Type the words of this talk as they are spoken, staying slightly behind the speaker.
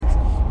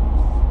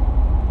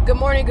Good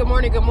morning, good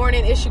morning, good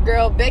morning. It's your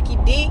girl, Becky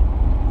D.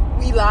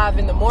 We live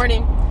in the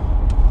morning,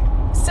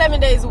 7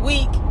 days a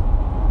week,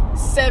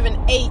 7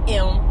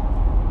 a.m.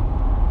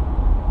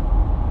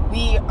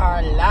 We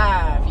are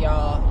live,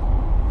 y'all.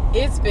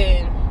 It's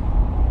been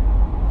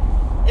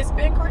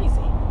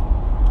crazy.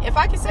 If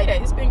I can say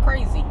that, it's been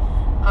crazy.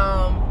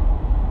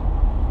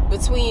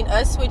 Between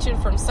us switching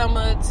from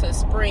summer to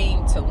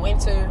spring to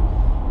winter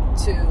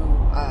to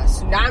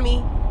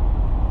tsunami,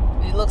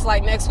 it looks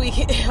like next week,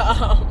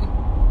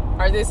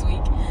 or this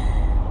week,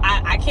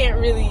 I can't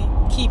really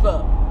keep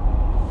up.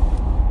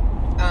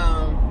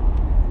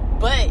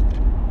 But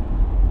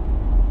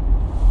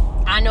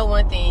I know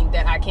one thing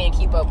that I can't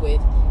keep up with,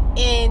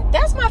 and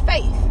that's my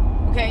faith,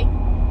 okay?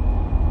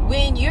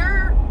 When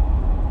you're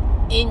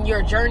in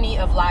your journey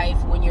of life,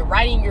 when you're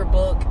writing your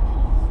book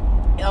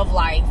of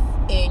life,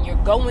 and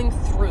you're going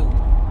through,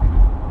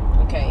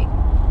 okay,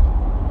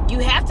 you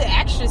have to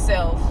ask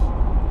yourself,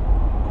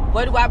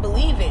 what do I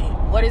believe in?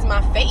 What is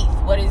my faith?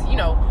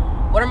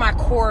 What are my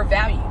core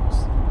values?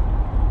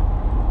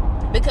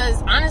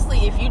 Because honestly,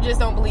 if you just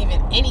don't believe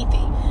in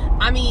anything,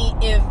 I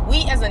mean, if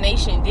we as a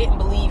nation didn't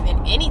believe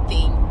in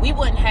anything, we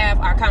wouldn't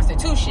have our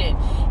Constitution,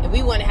 and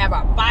we wouldn't have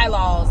our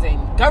bylaws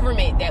and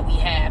government that we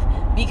have,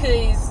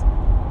 because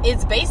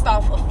it's based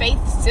off a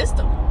faith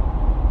system,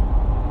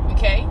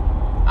 okay?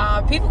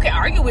 People can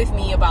argue with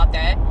me about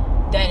that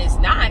it's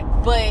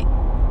not, but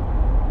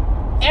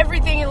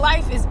everything in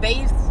life is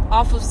based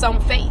off of some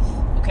faith,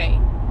 okay?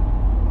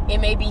 It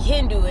may be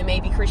Hindu, it may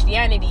be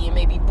Christianity, it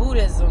may be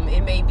Buddhism,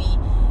 it may be,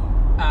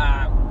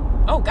 I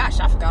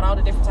forgot all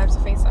the different types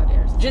of faiths out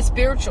there. Just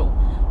spiritual.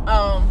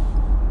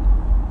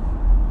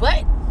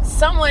 But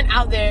someone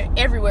out there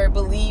everywhere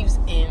believes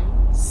in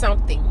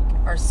something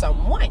or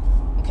someone,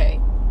 okay?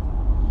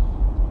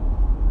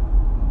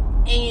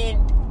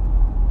 And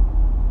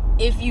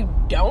if you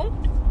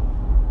don't,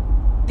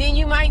 then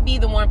you might be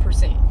the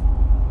 1%.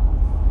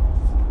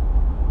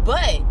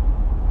 But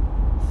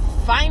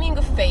finding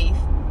a faith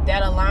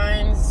that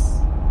aligns,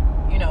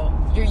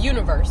 your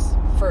universe,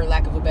 for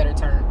lack of a better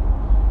term,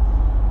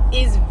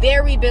 is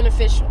very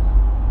beneficial.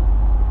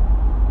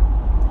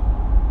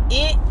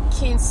 It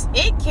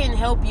can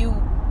help you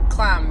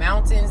climb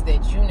mountains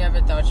that you never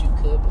thought you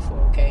could before,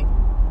 okay?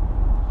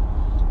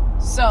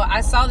 So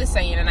I saw this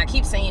saying, and I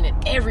keep saying it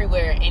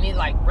everywhere, and it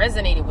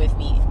resonated with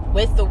me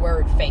with the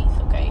word faith,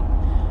 okay?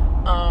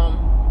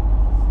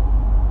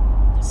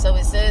 So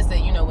it says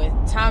that,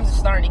 when times are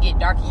starting to get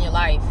dark in your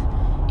life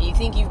and you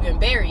think you've been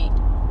buried,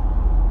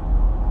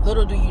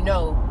 little do you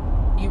know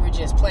you were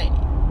just planted.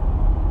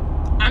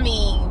 I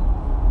mean,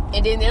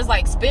 and then there's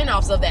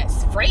spin-offs of that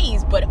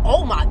phrase, but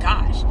oh my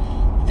gosh,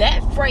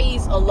 that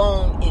phrase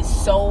alone is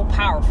so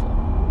powerful.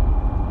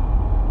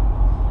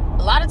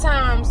 A lot of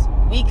times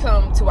we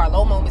come to our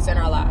low moments in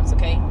our lives,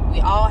 okay?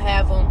 We all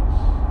have them.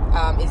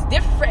 It's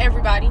different for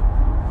everybody,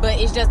 but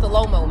it's just a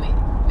low moment.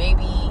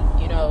 Maybe,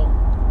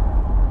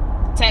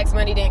 tax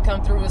money didn't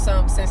come through or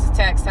something since it's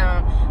tax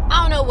time.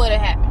 I don't know what had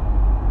happened.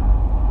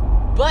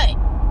 But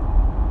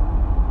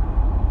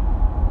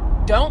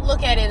don't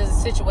look at it as a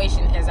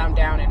situation as I'm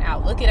down and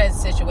out. Look at it as a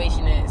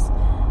situation as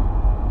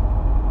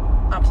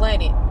I'm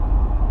planted.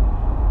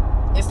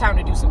 It's time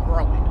to do some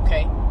growing,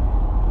 okay?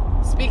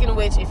 Speaking of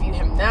which, if you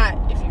have not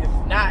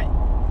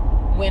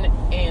went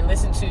and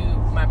listened to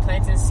my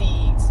Planting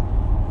Seeds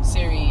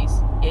series,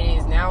 it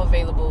is now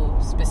available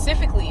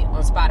specifically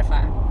on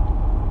Spotify.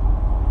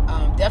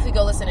 Definitely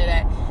go listen to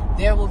that.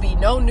 There will be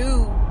no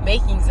new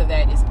makings of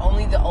that. It's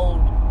only the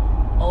old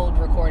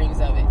recordings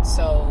of it.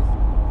 So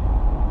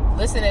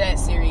listen to that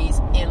series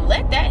and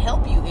let that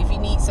help you if you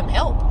need some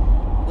help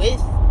with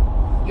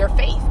your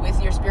faith,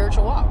 with your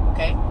spiritual walk,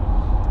 okay?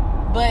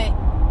 But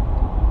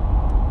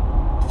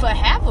for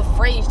have a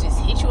phrase just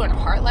hit you in the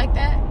heart like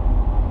that,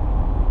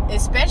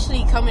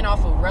 especially coming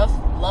off a rough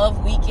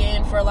love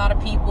weekend for a lot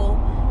of people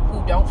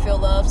who don't feel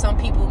love. Some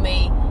people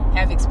may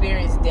have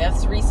experienced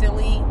deaths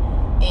recently,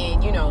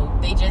 and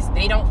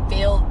they don't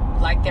feel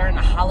like they're in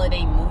a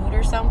holiday mood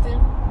or something.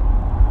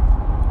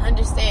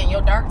 Understand,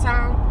 your dark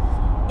time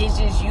is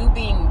just you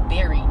being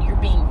buried. You're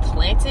being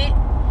planted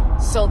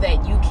so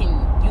that you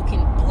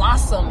can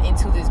blossom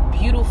into this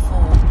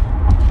beautiful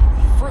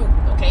fruit,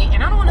 okay?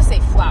 And I don't want to say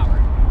flower.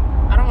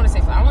 I want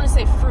to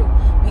say fruit,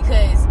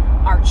 because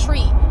our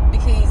tree,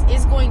 because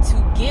it's going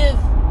to give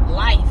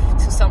life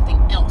to something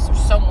else or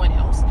someone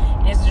else,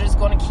 and it's just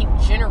going to keep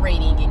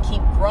generating and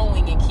keep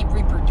growing and keep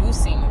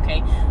reproducing,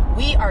 okay?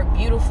 We are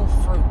beautiful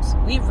fruits.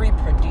 We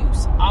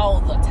reproduce all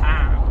the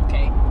time,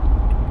 okay?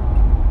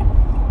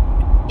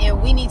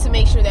 And we need to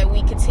make sure that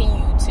we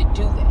continue to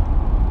do that.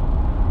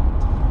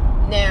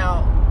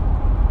 Now,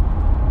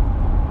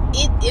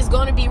 it is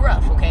going to be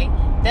rough, okay?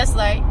 That's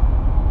like,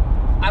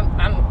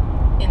 I'm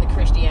in the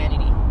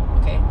Christianity,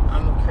 okay?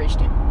 I'm a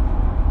Christian.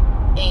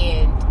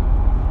 And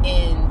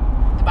in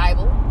the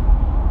Bible,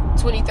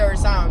 23rd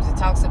Psalms, it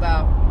talks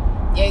about,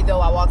 yea, though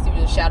I walk through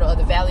the shadow of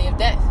the valley of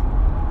death,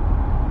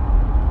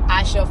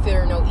 I shall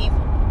fear no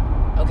evil.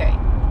 Okay.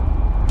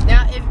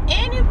 Now, if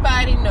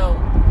anybody know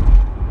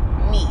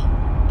me,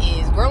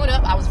 is growing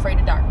up, I was afraid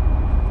of dark.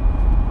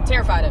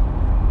 terrified of it.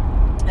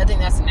 I think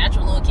that's a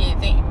natural little kid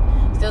thing.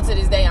 Still to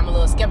this day, I'm a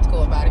little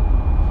skeptical about it.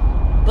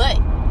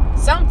 But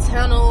some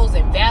tunnels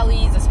and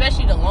valleys,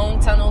 especially the long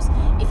tunnels,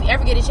 if you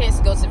ever get a chance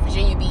to go to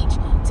Virginia Beach,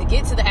 to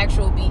get to the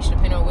actual beach,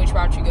 depending on which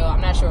route you go,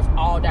 I'm not sure if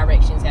all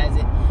directions has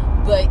it,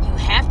 but you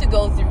have to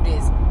go through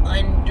this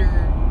underwater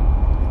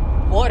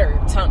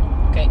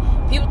tunnel, okay?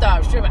 People thought I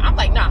was tripping. I'm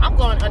like, nah, I'm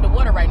going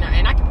underwater right now,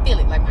 and I can feel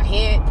it, like my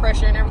head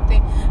pressure and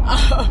everything.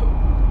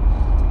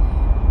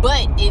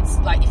 But it's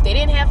like, if they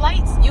didn't have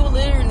lights, you would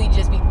literally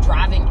just be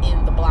driving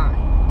in the blind,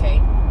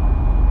 okay?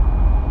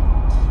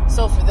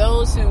 So for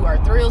those who are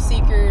thrill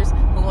seekers,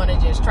 who want to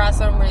just try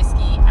something risky,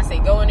 I say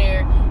go in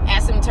there,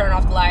 ask them to turn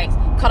off the lights,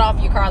 cut off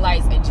your car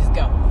lights, and just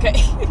go,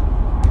 okay?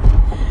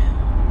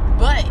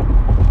 But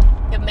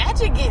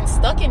imagine getting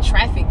stuck in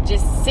traffic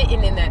just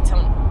sitting in that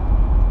tunnel.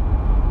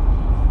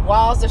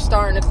 Walls are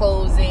starting to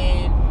close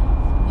in,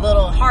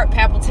 little heart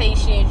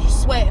palpitations, you're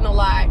sweating a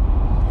lot.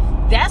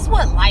 That's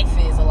what life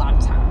is a lot of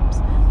times.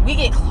 We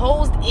get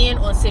closed in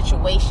on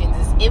situations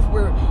as if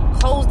we're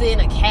closed in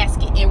a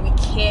casket and we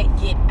can't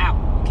get out,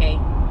 okay?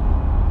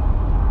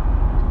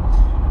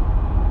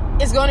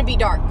 It's going to be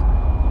dark.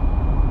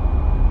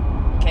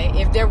 Okay?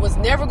 If there was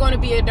never going to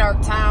be a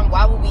dark time,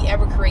 why would we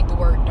ever create the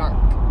word dark?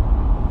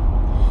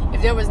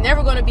 If there was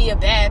never going to be a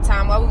bad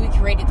time, why would we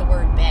create the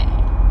word bad?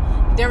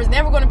 If there was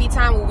never going to be a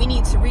time where we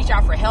need to reach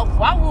out for help,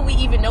 why would we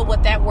even know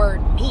what that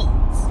word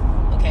means?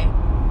 Okay?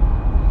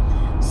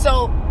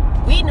 So,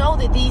 we know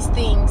that these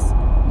things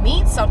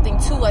mean something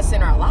to us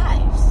in our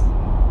lives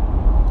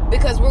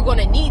because we're going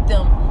to need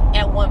them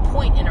at one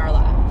point in our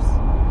lives.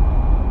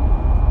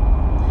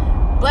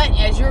 But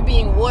as you're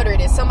being watered,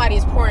 as somebody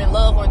is pouring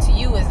love onto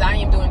you, as I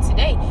am doing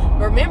today,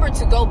 remember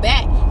to go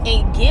back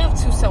and give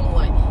to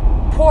someone.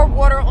 Pour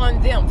water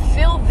on them,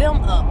 fill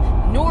them up,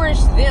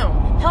 nourish them,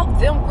 help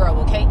them grow,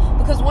 okay?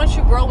 Because once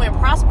you grow and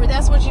prosper,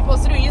 that's what you're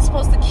supposed to do. You're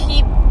supposed to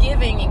keep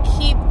giving and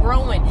keep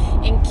growing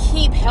and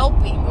keep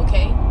helping,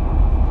 okay?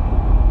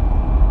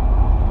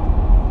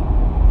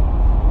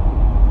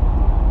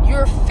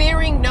 You're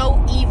fearing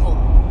no evil.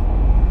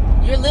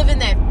 You're living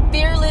that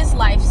fearless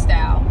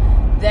lifestyle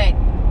that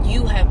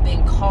you have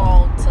been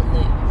called to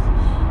live.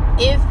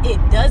 If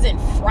it doesn't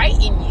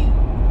frighten you,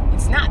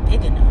 it's not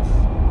big enough.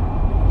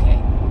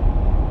 Okay?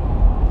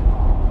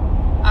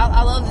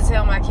 I love to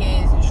tell my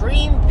kids,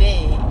 dream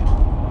big.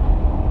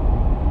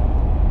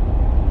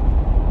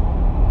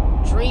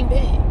 Dream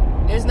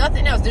big. There's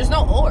nothing else. There's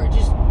no or.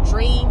 Just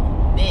dream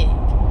big.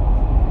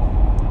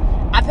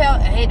 I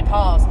hate to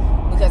pause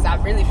because I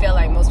really feel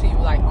like most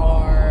people like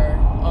or.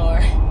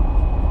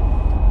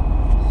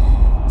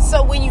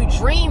 So when you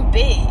dream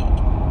big,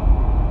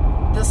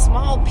 the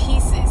small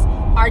pieces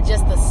are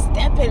just the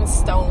stepping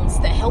stones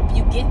to help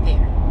you get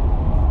there.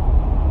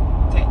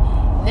 Okay.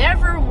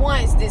 Never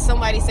once did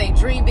somebody say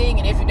dream big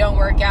and if it don't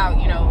work out,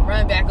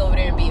 run back over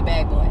there and be a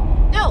bag boy.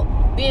 No.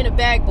 Being a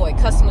bag boy,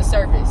 customer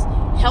service,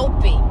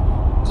 helping,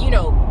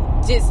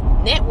 just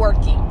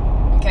networking,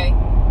 okay?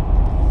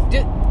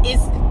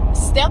 It's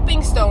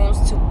stepping stones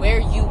to where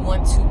you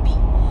want to be.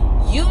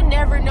 You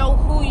never know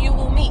who you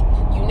will meet.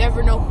 You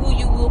never know who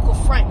you will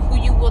confront, who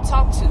you will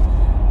talk to.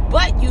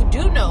 But you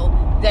do know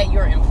that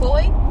you're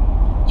employed,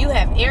 you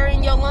have air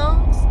in your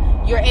lungs,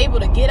 you're able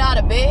to get out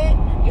of bed,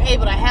 you're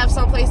able to have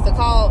someplace to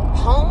call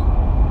home.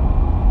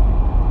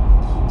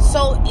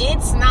 So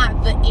it's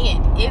not the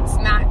end. It's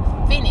not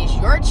finished.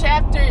 Your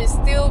chapter is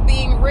still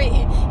being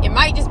written. It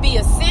might just be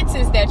a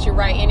sentence that you're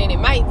writing and it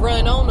might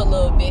run on a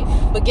little bit.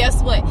 But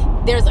guess what?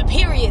 There's a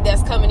period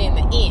that's coming in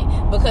the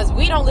end because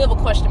we don't live a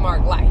question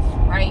mark life,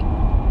 right?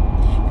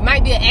 It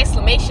might be an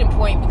exclamation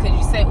point because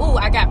you say, ooh,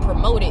 I got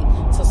promoted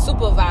to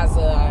supervisor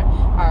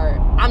or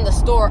I'm the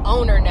store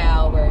owner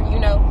now or,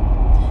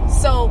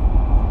 So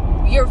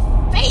your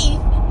faith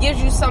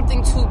gives you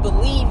something to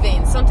believe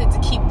in, something to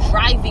keep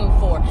driving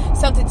for,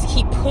 something to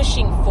keep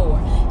pushing for.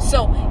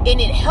 So, and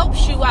it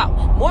helps you out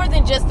more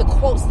than just the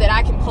quotes that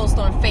I can post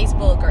on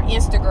Facebook or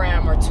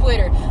Instagram or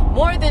Twitter,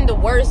 more than the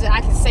words that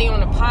I can say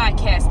on a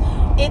podcast.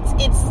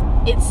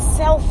 It's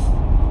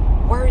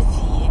self-worthy.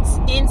 It's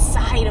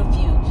inside of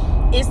you.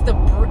 It's the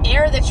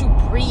air that you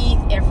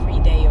breathe every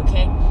day,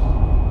 okay?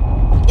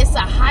 It's a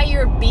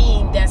higher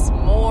being that's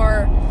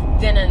more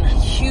than a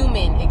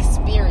human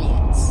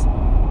experience.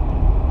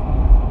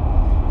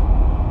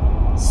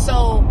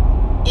 So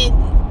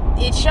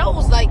it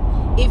shows, like,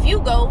 if you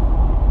go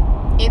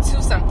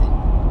into something,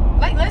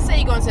 like let's say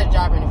you go into a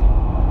job interview,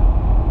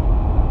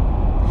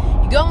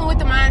 you go in with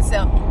the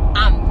mindset,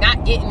 I'm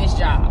not getting this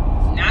job.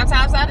 9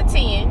 times out of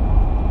 10,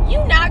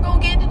 you're not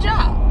gonna get the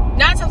job.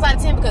 9 times out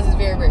of 10 because it's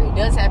very rare. It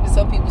does happen.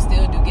 Some people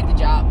still do get the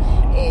job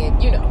and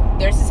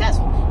they're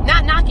successful.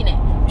 Not knocking it.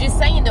 Just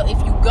saying though, if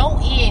you go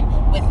in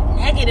with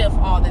negative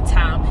all the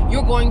time,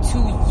 you're going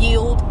to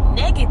yield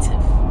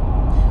negative.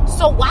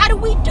 So why do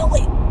we do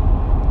it?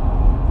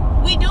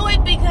 We do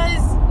it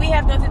because we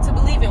have nothing to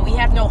believe in. We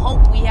have no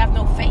hope. We have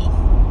no faith.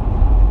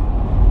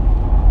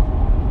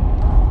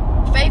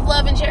 Faith,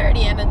 love, and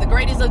charity. And the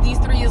greatest of these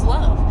 3 is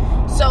love.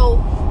 So,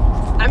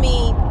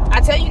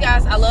 I tell you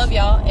guys, I love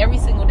y'all every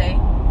single day.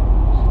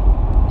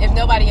 If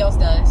nobody else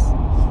does,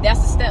 that's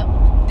a step.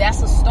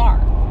 That's a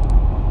start.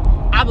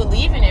 I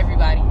believe in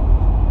everybody.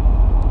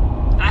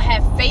 I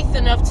have faith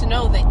enough to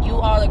know that you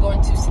all are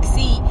going to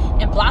succeed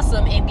and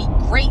blossom and be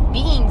great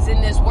beings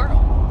in this world.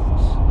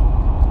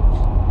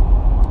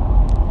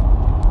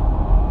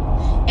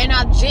 And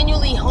I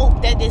genuinely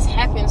hope that this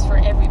happens for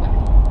everybody.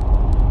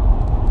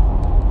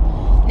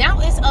 Now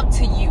it's up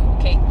to you,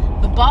 okay?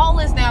 The ball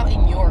is now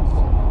in your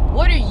court.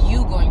 What are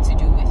you going to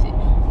do with it?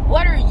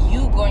 What are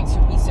you going to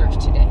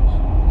research today?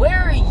 Where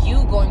are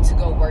you going to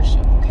go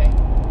worship, okay?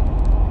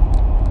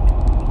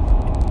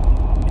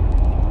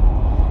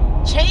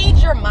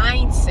 Change your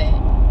mindset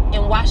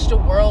and watch the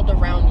world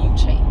around you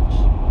change.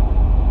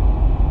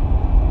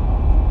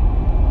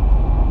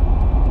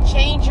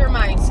 Change your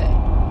mindset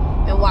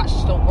and watch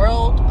the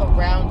world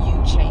around you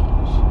change.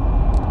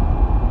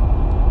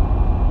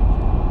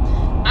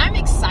 I'm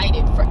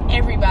excited for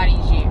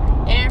everybody's year,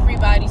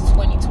 everybody's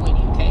 2020,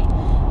 okay?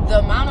 The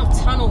amount of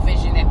tunnel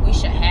vision that we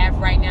should have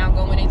right now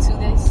going into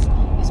this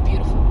is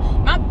beautiful.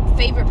 My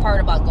favorite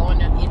part about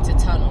going into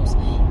tunnels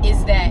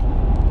is that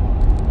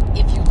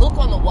if you look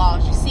on the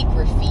walls, you see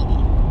graffiti.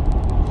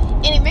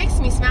 And it makes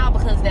me smile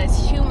because that's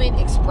human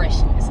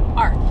expression. It's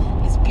art.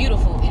 It's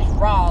beautiful. It's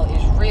raw.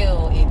 It's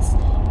real. It's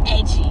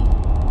edgy.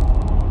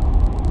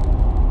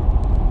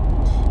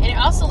 And it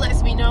also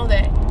lets me know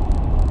that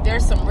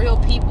there's some real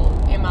people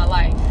in my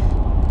life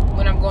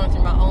when I'm going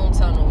through my own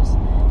tunnels.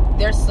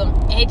 There's some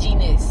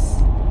edginess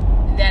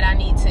that I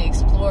need to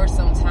explore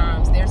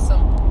sometimes. There's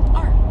some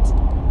art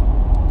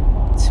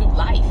to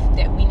life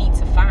that we need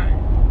to find.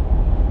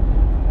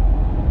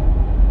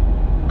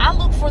 I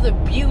look for the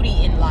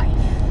beauty in life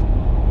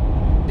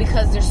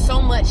because there's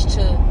so much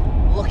to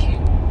look at.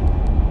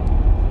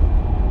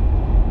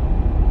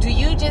 Do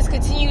you just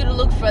continue to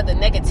look for the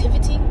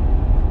negativity?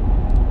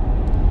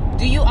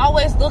 Do you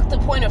always look to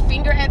point a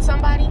finger at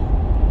somebody?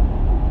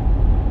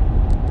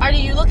 Or do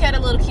you look at a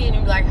little kid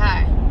and be like,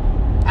 hi,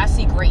 I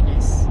see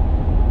greatness.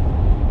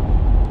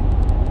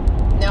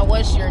 Now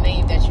what's your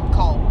name that you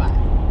called by?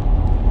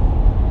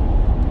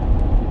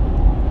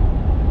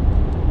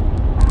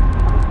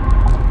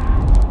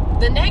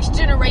 The next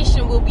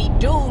generation will be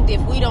doomed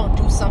if we don't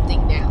do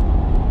something now.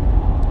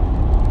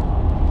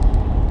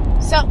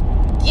 So,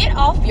 get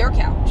off your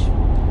couch.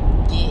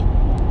 Get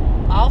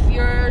off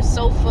your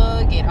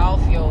sofa. Get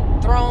off your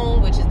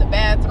throne, which is the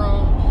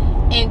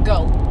bathroom. And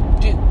go.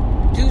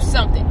 Do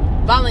something.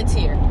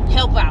 Volunteer.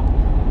 Help out.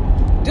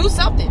 Do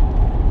something.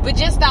 But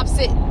just stop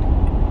sitting.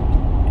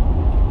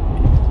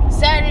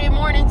 Saturday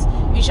mornings,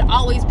 you should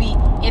always be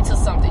into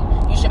something.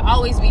 You should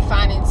always be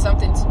finding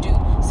something to do.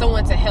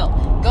 Someone to help.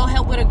 Go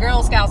help with a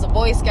Girl Scouts, a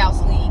Boy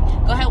Scouts league.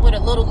 Go help with a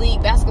Little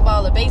League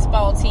basketball, a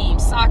baseball team,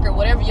 soccer,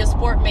 whatever your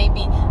sport may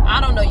be. I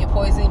don't know your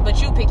poison,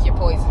 but you pick your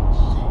poison.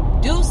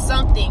 Do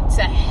something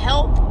to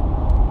help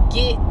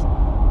get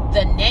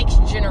the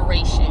next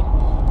generation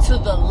to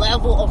the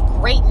level of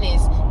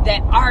greatness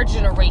that our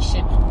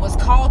generation was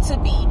called to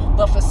be,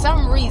 but for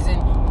some reason,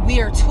 we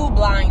are too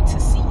blind to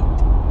see it.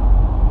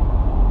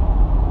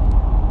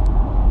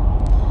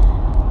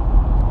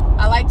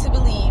 I like to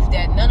believe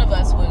that none of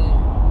us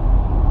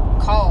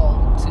would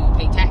call to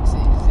pay taxes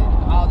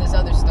and all this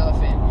other stuff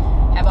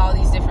and have all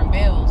these different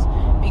bills,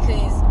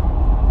 because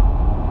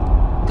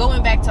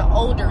going back to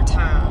older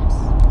times,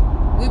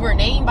 we were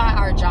named by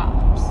our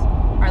jobs.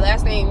 Our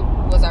last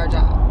name was our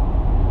job.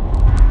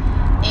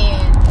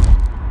 And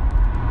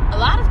a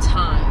lot of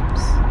times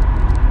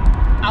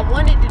I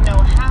wanted to know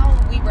how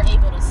we were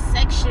able to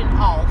section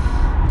off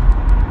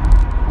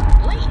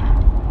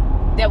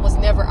land that was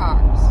never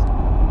ours.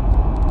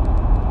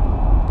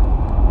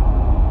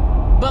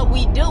 But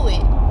we do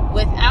it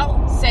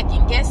without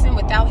second guessing,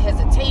 without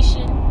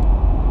hesitation.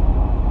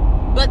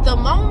 But the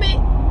moment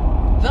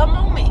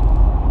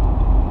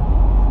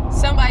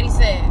somebody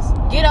says,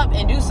 get up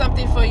and do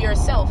something for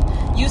yourself,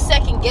 you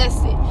second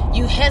guess it.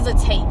 You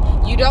hesitate.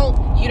 You don't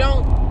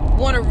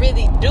want to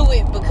really do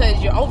it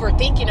because you're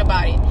overthinking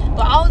about it.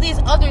 But all these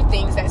other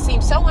things that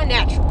seem so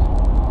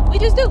unnatural, we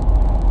just do.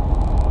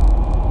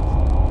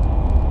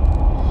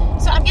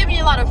 So I'm giving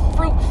you a lot of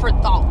fruit for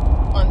thought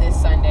on this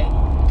Sunday,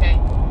 okay?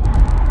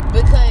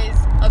 Because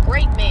a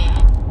great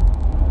man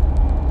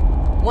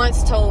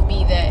once told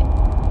me that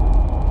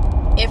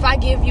if I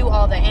give you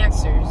all the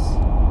answers,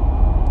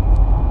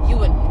 you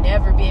would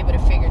never be able to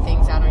figure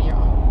things out on your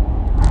own.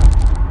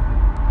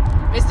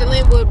 Mr.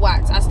 Linwood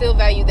Watts, I still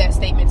value that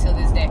statement till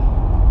this day.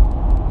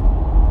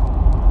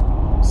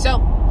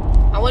 So,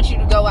 I want you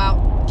to go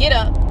out, get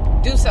up,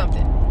 do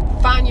something.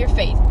 Find your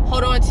faith.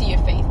 Hold on to your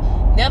faith.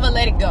 Never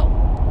let it go.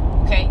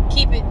 Okay?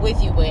 Keep it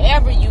with you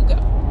wherever you go.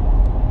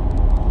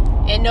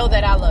 And know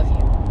that I love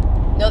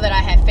you. Know that I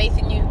have faith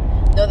in you.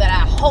 Know that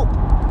I hope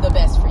the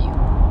best for you.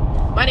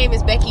 My name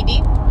is Becky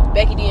D.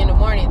 Becky D in the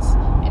mornings.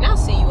 And I'll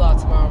see you all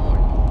tomorrow morning.